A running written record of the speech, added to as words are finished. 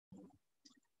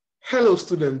Hello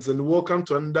students, and welcome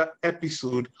to another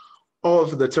episode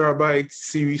of the Terabyte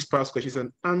series Past Questions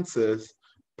and Answers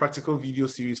practical video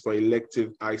series for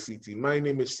elective ICT. My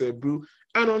name is Sebru,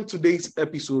 and on today's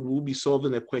episode we'll be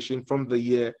solving a question from the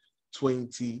year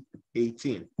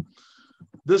 2018.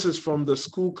 This is from the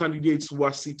School Candidates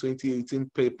Wassce 2018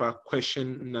 paper,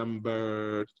 question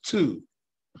number 2.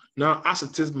 Now, as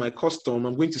it is my custom,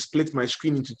 I'm going to split my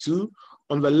screen into two.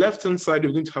 On the left-hand side,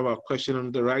 we're going to have our question.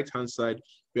 On the right-hand side,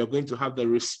 we are going to have the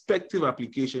respective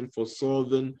application for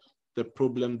solving the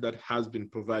problem that has been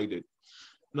provided.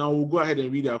 Now, we'll go ahead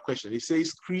and read our question. It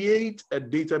says, create a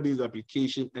database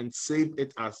application and save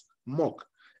it as mock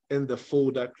in the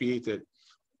folder created.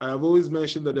 I've always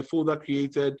mentioned that the folder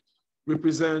created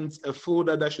represents a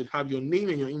folder that should have your name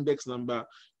and your index number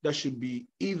that should be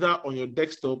either on your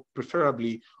desktop,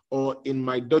 preferably, or in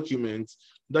my documents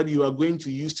that you are going to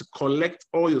use to collect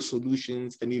all your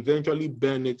solutions and eventually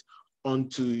burn it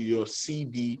onto your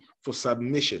CD for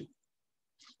submission.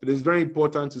 It is very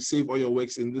important to save all your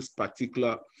works in this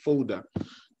particular folder.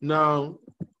 Now,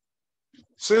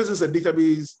 since it's a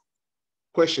database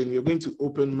question, you're going to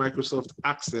open Microsoft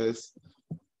Access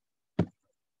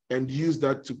and use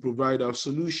that to provide our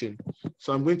solution.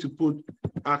 So I'm going to put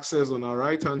Access on our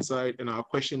right-hand side and our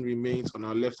question remains on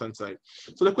our left-hand side.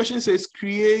 So the question says,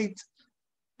 create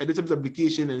a database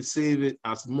application and save it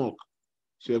as mock.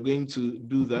 So we're going to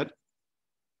do that.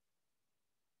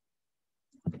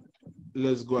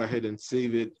 Let's go ahead and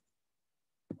save it.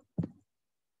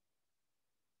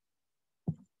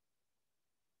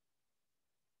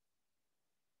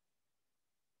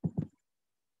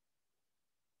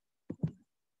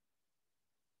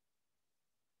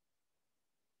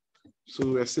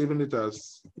 So we're saving it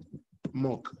as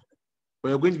mock.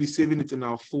 We're going to be saving it in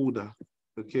our folder,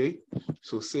 okay?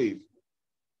 So save.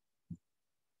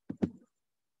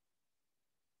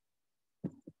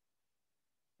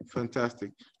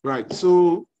 Fantastic. Right,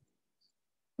 so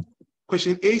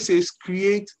question A says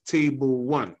create table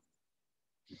 1.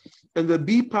 And the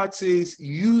B part says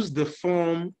use the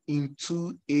form in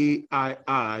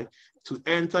 2AII to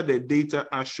enter the data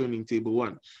as shown in table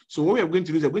 1. So what we are going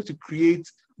to do is we're going to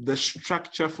create the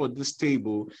structure for this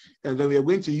table, and then we are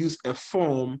going to use a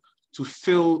form to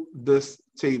fill this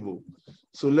table.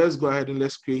 So let's go ahead and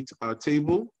let's create our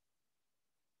table.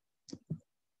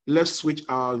 Let's switch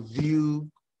our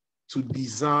view to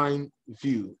design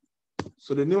view.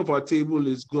 So the name of our table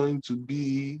is going to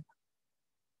be,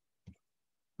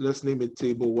 let's name it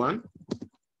table 1,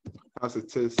 as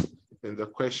it is in the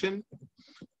question.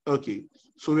 Okay,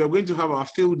 so we are going to have our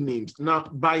field names. Now,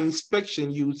 by inspection,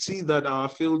 you will see that our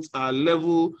fields are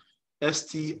level,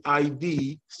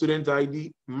 STID, student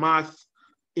ID, math,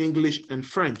 English, and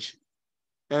French.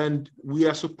 And we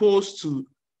are supposed to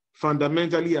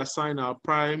fundamentally assign our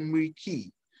primary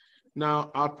key.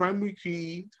 Now, our primary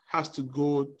key has to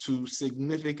go to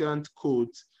significant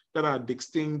codes that are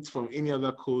distinct from any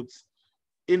other codes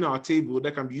in our table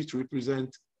that can be used to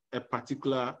represent a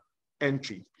particular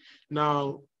entry.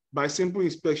 Now, by simple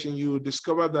inspection, you will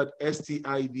discover that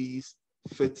STIDs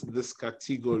fit this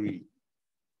category,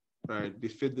 right? They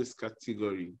fit this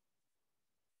category.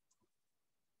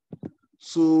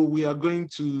 So we are going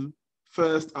to,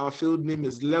 first, our field name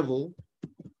is level.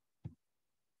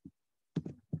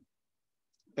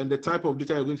 And the type of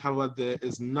data you're going to have out there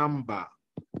is number,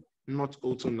 not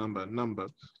auto number, number.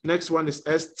 Next one is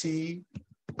ST_ID.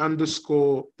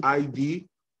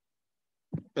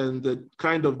 And the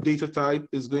kind of data type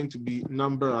is going to be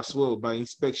number as well. By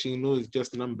inspection, you know it's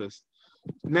just numbers.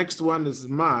 Next one is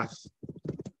math.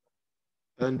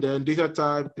 And then data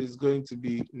type is going to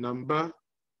be number,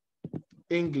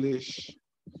 English.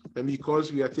 And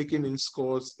because we are taking in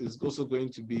scores, it's also going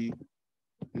to be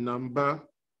number.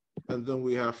 And then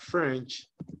we have French,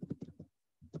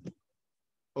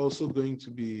 also going to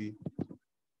be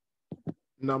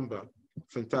number.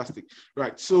 Fantastic.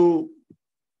 Right, so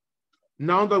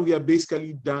now that we are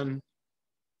basically done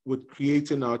with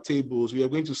creating our tables, we are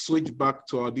going to switch back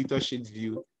to our datasheet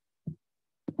view.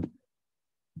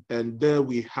 And there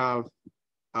we have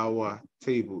our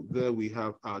table. There we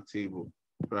have our table,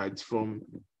 right? From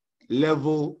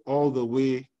level all the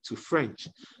way to French.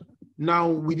 Now,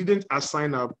 we didn't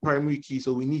assign our primary key,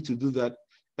 so we need to do that.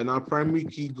 And our primary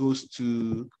key goes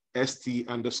to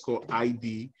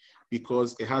ST_ID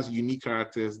because it has unique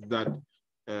characters that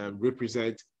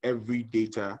represent every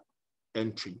data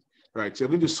entry, right? So we're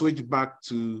going to switch back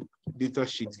to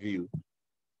datasheet view.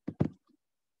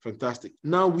 Fantastic.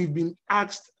 Now we've been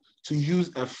asked to use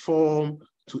a form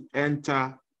to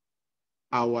enter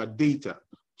our data.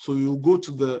 So you'll go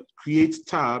to the Create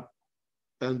tab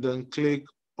and then click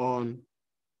on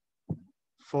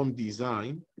form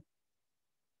design.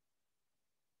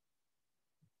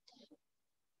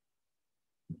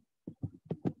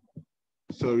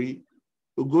 Sorry,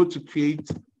 we'll go to create,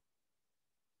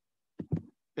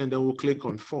 and then we'll click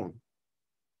on form.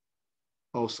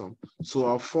 Awesome. So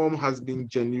our form has been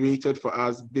generated for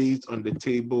us based on the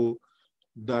table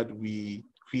that we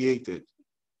created.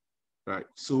 Right.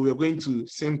 So we're going to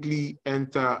simply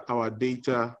enter our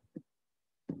data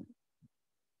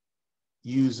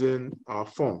using our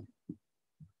form.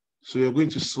 So we're going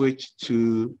to switch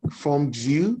to form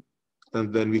view,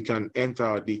 and then we can enter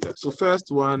our data. So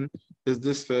first one is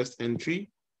this first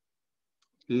entry,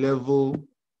 level.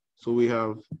 So we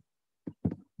have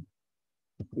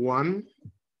 1,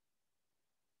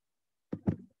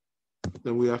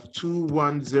 then we have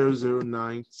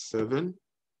 210097,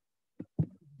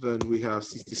 then we have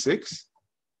 66,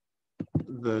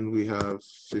 then we have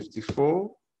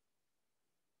 54,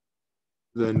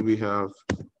 then we have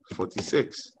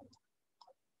 46.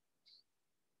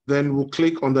 Then we'll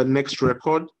click on the next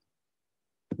record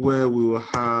where we will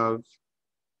have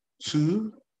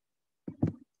 2,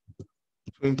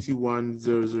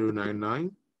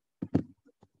 210099,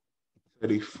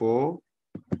 34,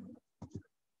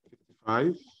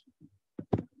 55,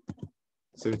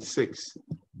 76.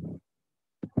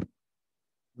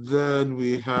 Then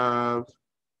we have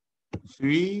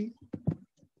 3,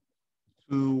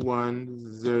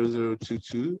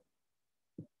 210022,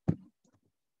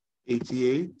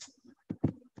 88,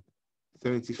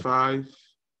 75,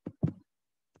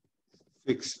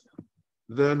 6.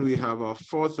 Then we have our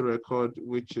fourth record,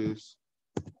 which is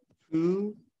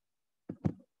 2,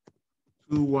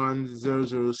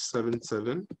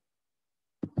 210077,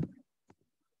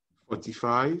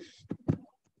 45,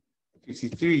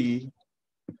 53,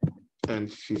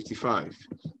 and 55.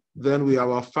 Then we have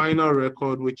our final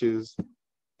record, which is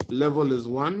level is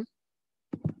 1,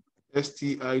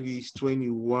 STID is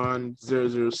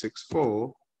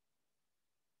 210064,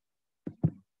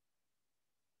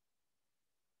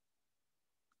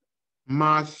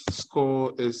 math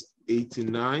score is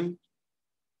 89,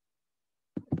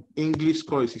 English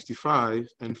score is 65,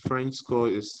 and French score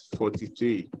is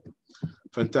 43.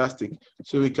 Fantastic.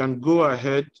 So we can go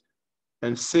ahead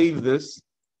and save this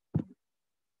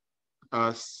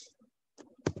as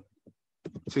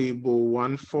table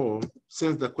 1 form,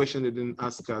 since the question didn't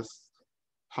ask us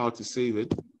how to save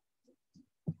it.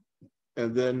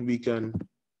 And then we can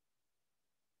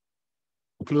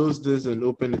close this and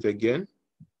open it again.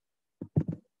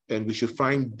 And we should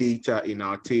find data in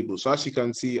our table. So as you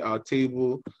can see, our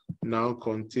table now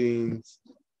contains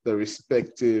the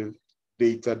respective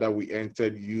data that we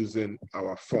entered using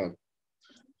our form.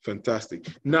 Fantastic.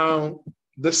 Now,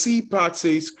 the C part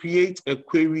says create a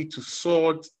query to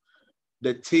sort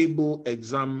the table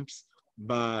exams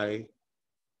by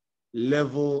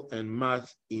level and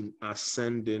math in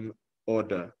ascending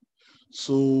order.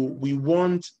 So we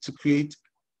want to create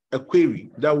a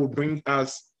query that will bring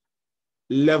us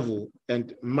level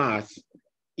and math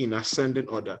in ascending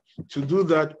order. To do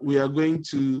that, we are going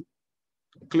to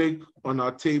click on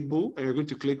our table and we're going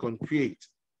to click on create.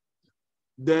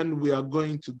 Then we are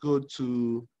going to go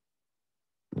to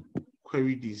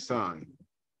query design.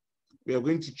 We are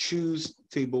going to choose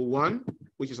table 1,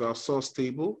 which is our source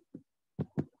table.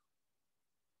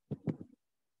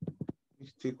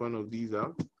 Let's take one of these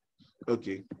out.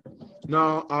 Okay.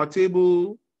 Now our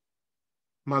table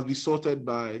must be sorted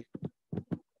by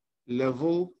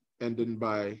level and then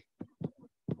by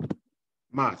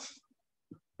math,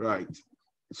 right?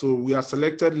 So we are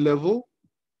selected level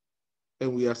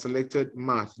and we are selected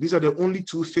math. These are the only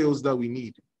 2 fields that we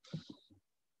need.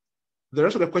 The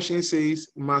rest of the question says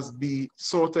must be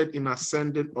sorted in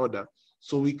ascending order.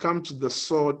 So we come to the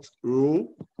sort row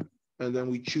and then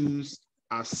we choose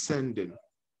ascending.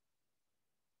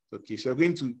 Okay, so we're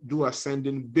going to do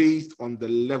ascending based on the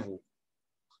level.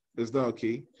 Is that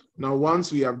okay? Now, once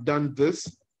we have done this,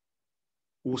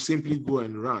 we'll simply go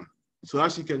and run. So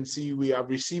as you can see, we have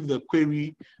received a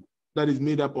query that is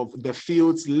made up of the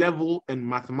fields level and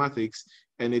mathematics,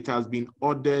 and it has been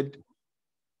ordered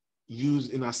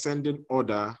used in ascending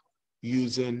order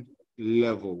using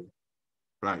level,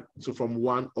 right? So from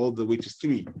 1 all the way to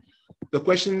 3. The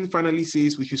question finally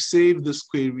says we should save this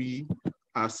query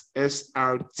as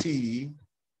SRT,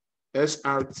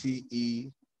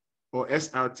 SRTE, or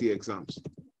SRT exams.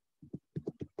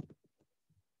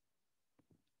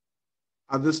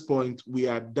 At this point, we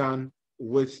are done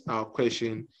with our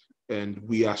question and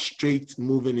we are straight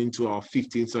moving into our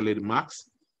 15 solid marks.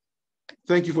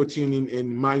 Thank you for tuning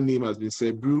in. My name has been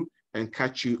Sebru, and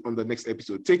catch you on the next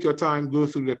episode. Take your time, go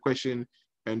through the question,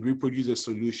 and reproduce the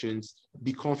solutions.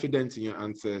 Be confident in your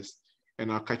answers,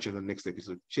 and I'll catch you in the next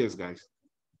episode. Cheers, guys.